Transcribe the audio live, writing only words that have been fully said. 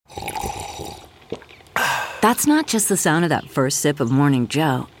That's not just the sound of that first sip of Morning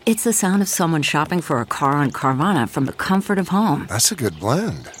Joe. It's the sound of someone shopping for a car on Carvana from the comfort of home. That's a good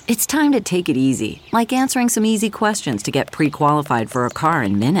blend. It's time to take it easy, like answering some easy questions to get pre-qualified for a car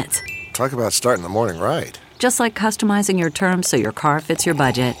in minutes. Talk about starting the morning right. Just like customizing your terms so your car fits your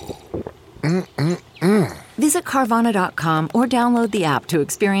budget. Visit Carvana.com or download the app to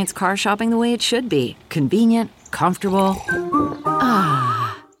experience car shopping the way it should be. Convenient, comfortable.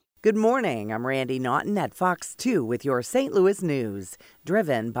 Good morning. I'm Randy Naughton at Fox 2 with your St. Louis news,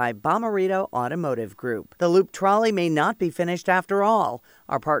 driven by Bomarito Automotive Group. The Loop trolley may not be finished after all.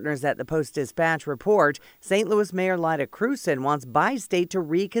 Our partners at the Post-Dispatch report St. Louis Mayor Lyda Krewson wants Bi-State to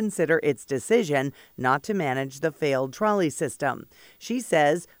reconsider its decision not to manage the failed trolley system. She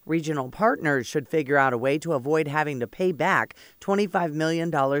says regional partners should figure out a way to avoid having to pay back $25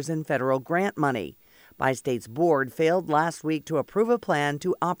 million in federal grant money. Bi-State's board failed last week to approve a plan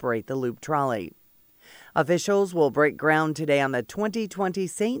to operate the Loop trolley. Officials will break ground today on the 2020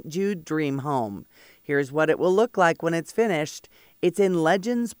 St. Jude Dream Home. Here's what it will look like when it's finished. It's in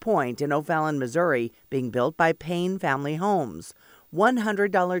Legends Point in O'Fallon, Missouri, being built by Payne Family Homes.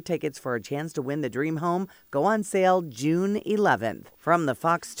 $100 tickets for a chance to win the Dream Home go on sale June 11th. From the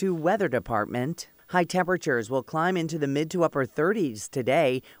Fox 2 Weather Department, high temperatures will climb into the mid to upper 30s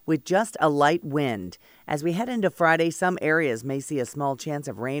today with just a light wind. As we head into Friday, some areas may see a small chance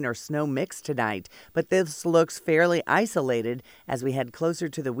of rain or snow mix tonight, but this looks fairly isolated. As we head closer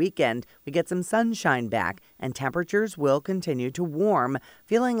to the weekend, we get some sunshine back and temperatures will continue to warm,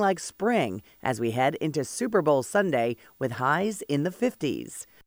 feeling like spring as we head into Super Bowl Sunday with highs in the 50s.